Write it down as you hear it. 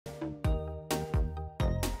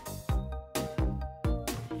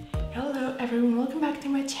everyone, welcome back to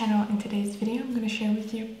my channel. In today's video I'm going to share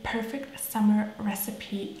with you perfect summer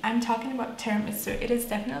recipe. I'm talking about tiramisu. It is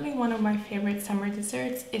definitely one of my favorite summer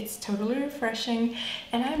desserts. It's totally refreshing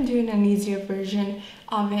and I'm doing an easier version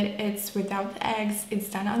of it. It's without the eggs, it's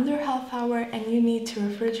done under half hour, and you need to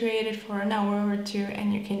refrigerate it for an hour or two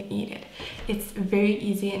and you can eat it. It's very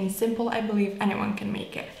easy and simple. I believe anyone can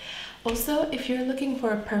make it. Also, if you're looking for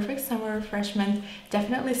a perfect summer refreshment,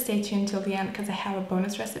 definitely stay tuned till the end because I have a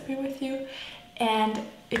bonus recipe with you. And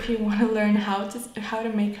if you want to learn how to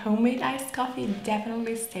make homemade iced coffee,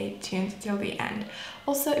 definitely stay tuned till the end.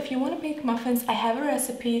 Also, if you want to make muffins, I have a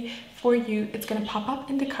recipe for you. It's going to pop up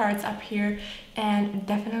in the cards up here and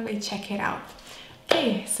definitely check it out.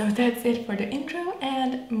 Okay, so that's it for the intro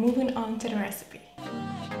and moving on to the recipe.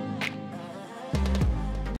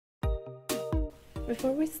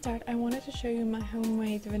 Before we start, I wanted to show you my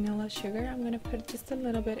homemade vanilla sugar. I'm going to put just a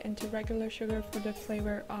little bit into regular sugar for the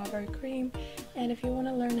flavor of our cream. And if you want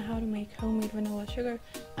to learn how to make homemade vanilla sugar,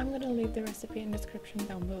 I'm going to leave the recipe in the description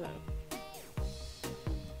down below.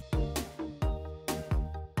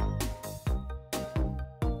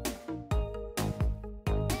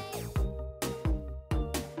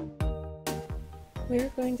 We're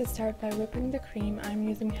going to start by whipping the cream. I'm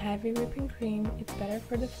using heavy whipping cream. It's better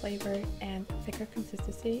for the flavor and thicker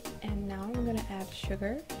consistency. And now I'm going to add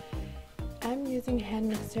sugar. I'm using hand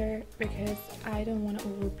mixer because I don't want to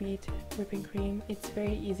overbeat whipping cream. It's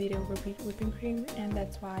very easy to overbeat whipping cream, and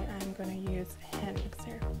that's why I'm going to use hand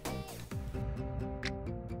mixer.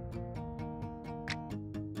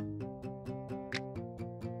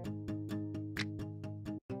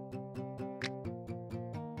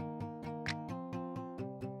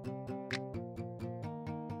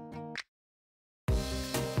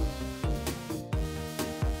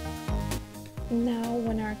 Now,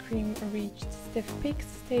 when our cream reached stiff peak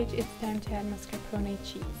stage, it's time to add mascarpone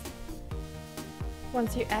cheese.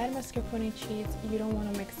 Once you add mascarpone cheese, you don't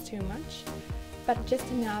want to mix too much, but just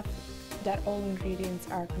enough that all ingredients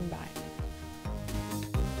are combined.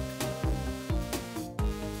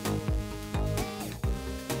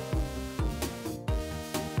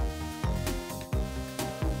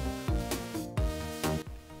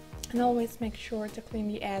 And always make sure to clean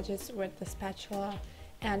the edges with the spatula.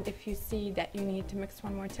 And if you see that you need to mix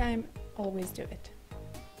one more time, always do it.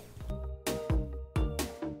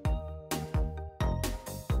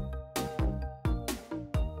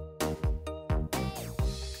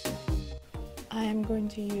 I am going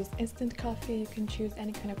to use instant coffee. You can choose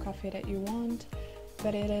any kind of coffee that you want,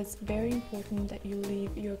 but it is very important that you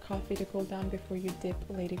leave your coffee to cool down before you dip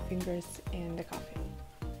lady fingers in the coffee.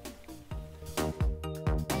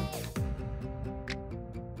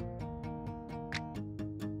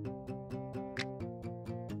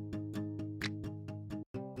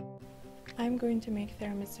 I'm going to make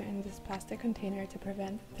tiramisu in this plastic container to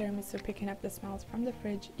prevent tiramisu picking up the smells from the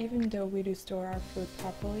fridge. Even though we do store our food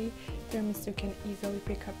properly, tiramisu can easily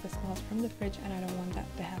pick up the smells from the fridge, and I don't want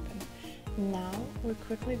that to happen. Now we're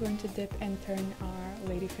quickly going to dip and turn our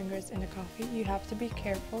lady fingers in the coffee. You have to be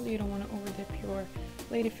careful. You don't want to over dip your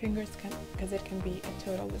lady fingers because it can be a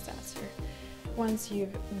total disaster. Once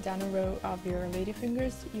you've done a row of your lady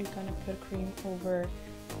fingers, you're going to put cream over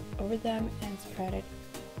them and spread it.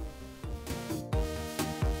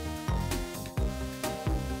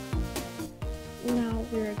 Now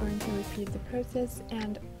we are going to repeat the process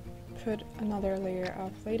and put another layer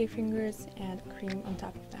of lady fingers and cream on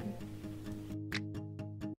top of them.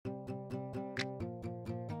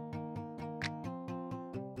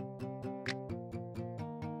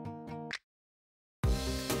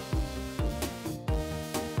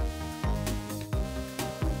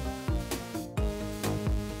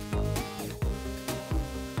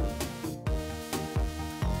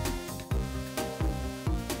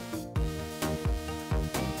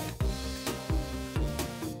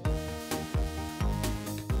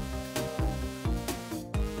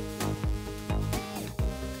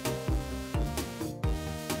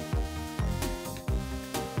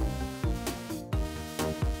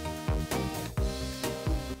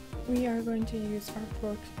 We are going to use our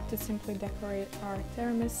fork to simply decorate our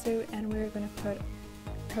tiramisu, and we're going to put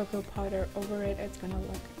cocoa powder over it. It's going to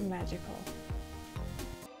look magical.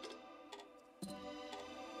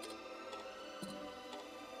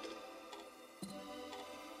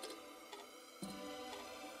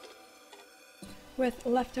 With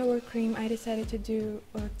leftover cream, I decided to do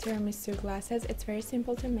tiramisu glasses. It's very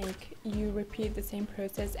simple to make. You repeat the same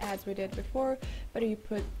process as we did before, but you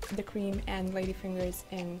put the cream and lady fingers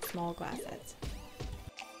in small glasses.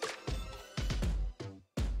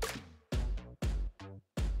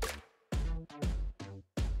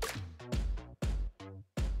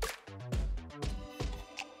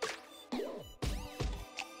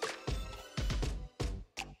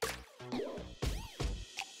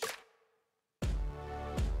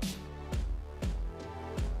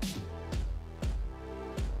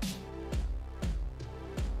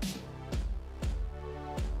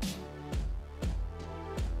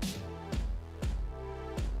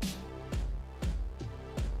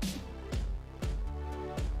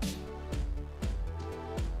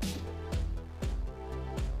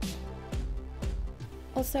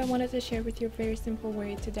 Also, I wanted to share with you a very simple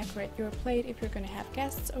way to decorate your plate if you're going to have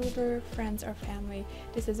guests over, friends or family.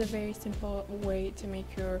 This is a very simple way to make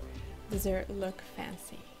your dessert look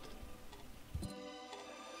fancy.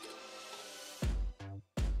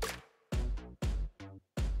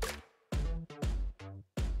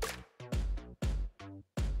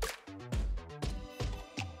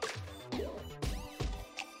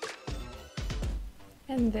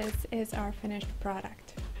 And this is our finished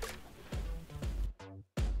product.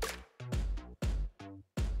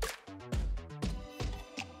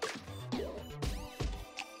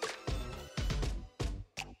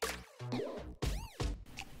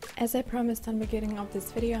 As I promised on the beginning of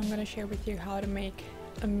this video, I'm going to share with you how to make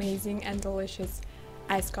amazing and delicious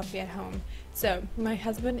iced coffee at home. So my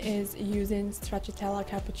husband is using stracciatella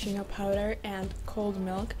cappuccino powder and cold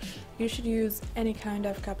milk. You should use any kind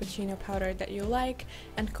of cappuccino powder that you like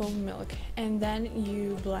and cold milk, and then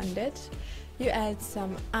you blend it. You add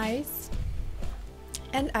some ice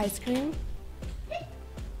and ice cream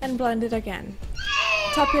and blend it again.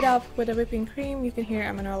 Top it off with a whipping cream. You can hear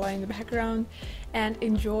Emanuela in the background, and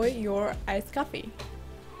enjoy your iced coffee.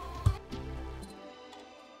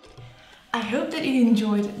 I hope that you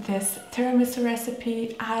enjoyed this tiramisu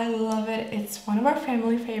recipe. I love it. It's one of our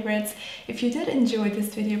family favorites. If you did enjoy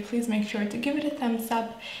this video, please make sure to give it a thumbs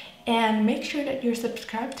up and make sure that you're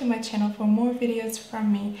subscribed to my channel for more videos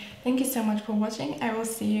from me. Thank you so much for watching. I will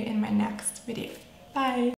see you in my next video.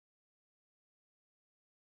 Bye!